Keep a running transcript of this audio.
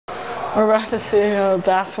We're about to see a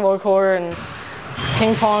basketball court and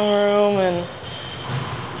ping pong room and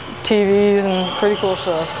TVs and pretty cool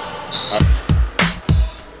stuff.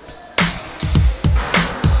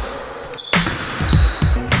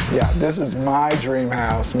 Yeah, this is my dream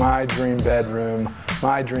house, my dream bedroom,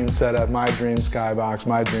 my dream setup, my dream skybox,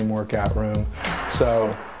 my dream workout room.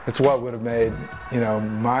 So it's what would have made, you know,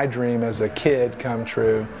 my dream as a kid come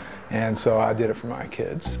true. And so I did it for my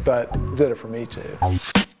kids, but did it for me too.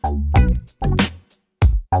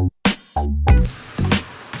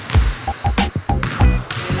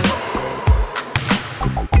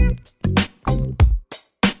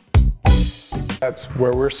 That's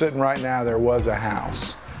where we're sitting right now. There was a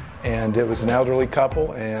house, and it was an elderly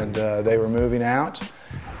couple, and they were moving out,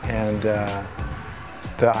 and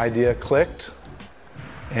the idea clicked,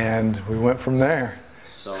 and we went from there.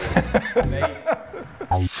 So,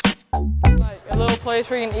 like a little place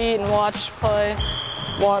where you can eat and watch, play,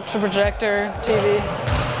 watch a projector, TV.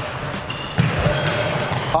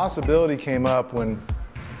 Possibility came up when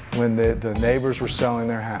the neighbors were selling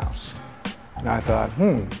their house, and I thought,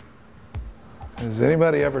 has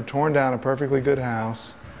anybody ever torn down a perfectly good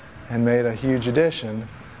house and made a huge addition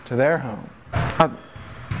to their home? I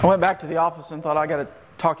went back to the office and thought I got to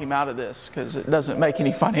talk him out of this because it doesn't make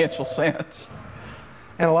any financial sense.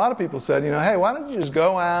 And a lot of people said, you know, hey, why don't you just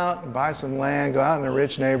go out and buy some land, go out in a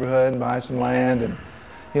rich neighborhood and buy some land and,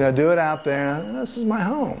 you know, do it out there. And this is my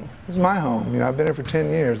home. This is my home. You know, I've been here for 10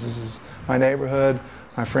 years. This is my neighborhood,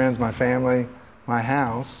 my friends, my family, my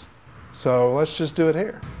house. So let's just do it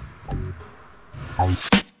here.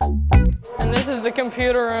 And this is the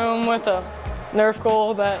computer room with a Nerf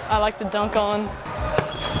goal that I like to dunk on.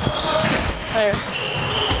 There.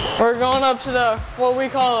 We're going up to the what we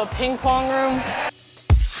call a ping pong room.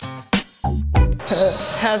 It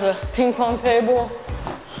has a ping pong table,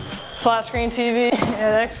 flat screen TV,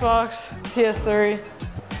 an Xbox, PS3,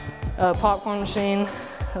 a popcorn machine,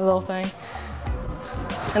 a little thing,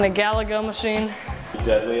 and a Galaga machine.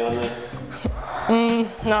 Deadly on this?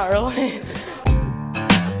 Not really.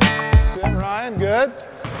 Sit, Ryan, good.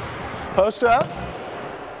 Post up.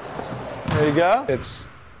 There you go.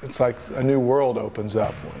 It's like a new world opens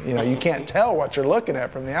up. You know, you can't tell what you're looking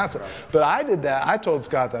at from the outside. But I did that. I told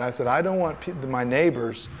Scott that. I said, I don't want my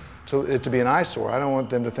neighbors it to be an eyesore. I don't want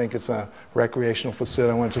them to think it's a recreational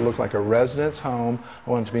facility. I want it to look like a residence home. I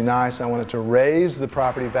want it to be nice. I want it to raise the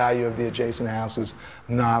property value of the adjacent houses,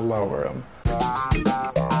 not lower them.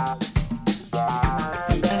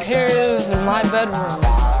 And here is my bedroom.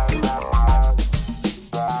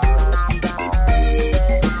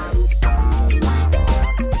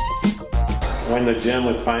 When the gym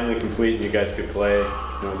was finally complete and you guys could play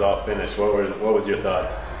and it was all finished, what was your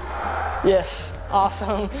thoughts? Yes,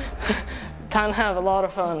 awesome. Time to have a lot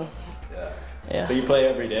of fun. Yeah. So you play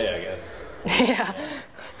every day, I guess? Yeah.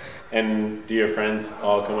 And do your friends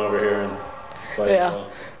all come over here and play as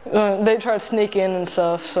well? They try to sneak in and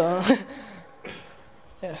stuff, so.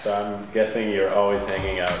 Yeah. So I'm guessing you're always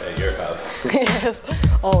hanging out at your house. Yes,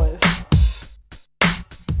 always.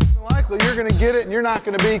 Likely you're going to get it and you're not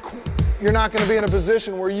going to be in a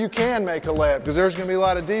position where you can make a layup because there's going to be a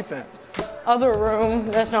lot of defense. Other room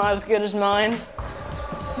that's not as good as mine.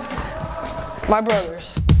 My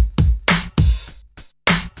brother's.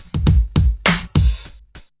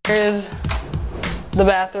 Here's the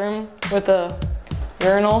bathroom with a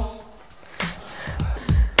urinal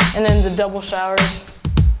and then the double showers.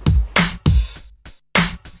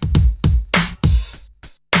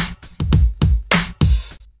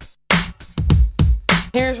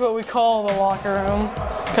 Here's what we call the locker room,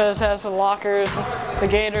 because it has the lockers, the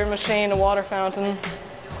Gator machine, the water fountain.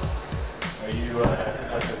 Are you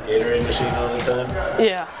at this Gatorade machine all the time?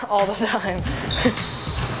 Yeah, all the time.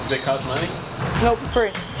 Does it cost money? Nope,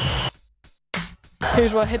 free.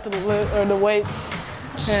 Here's what I hit the weights.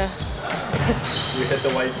 Yeah. You hit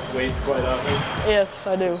the weights quite often? Yes,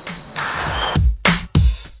 I do.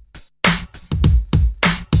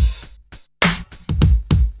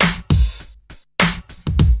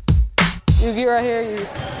 You get right here,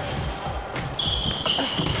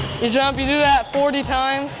 you jump, you do that 40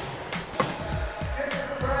 times.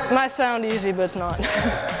 It might sound easy, but it's not.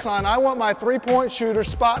 Son, I want my three-point shooter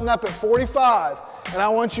spotting up at 45, and I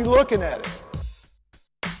want you looking at it.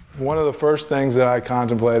 One of the first things that I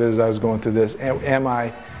contemplated as I was going through this, am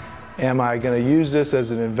I going to use this as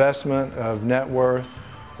an investment of net worth,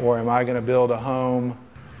 or am I going to build a home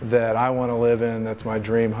that I want to live in, that's my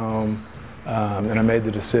dream home? And I made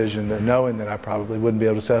the decision that knowing that I probably wouldn't be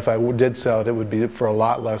able to sell it. If I did sell it, it would be for a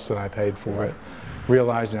lot less than I paid for it.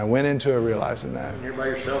 I went into it realizing that. And you're by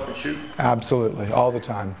yourself and shoot? Absolutely, all the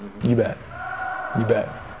time. You bet. You bet.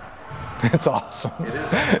 It's awesome. It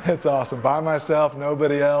is. It's awesome. By myself,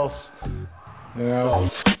 nobody else. You know.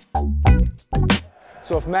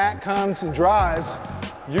 So if Matt comes and drives,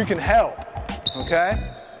 you can help.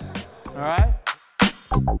 Okay? All right?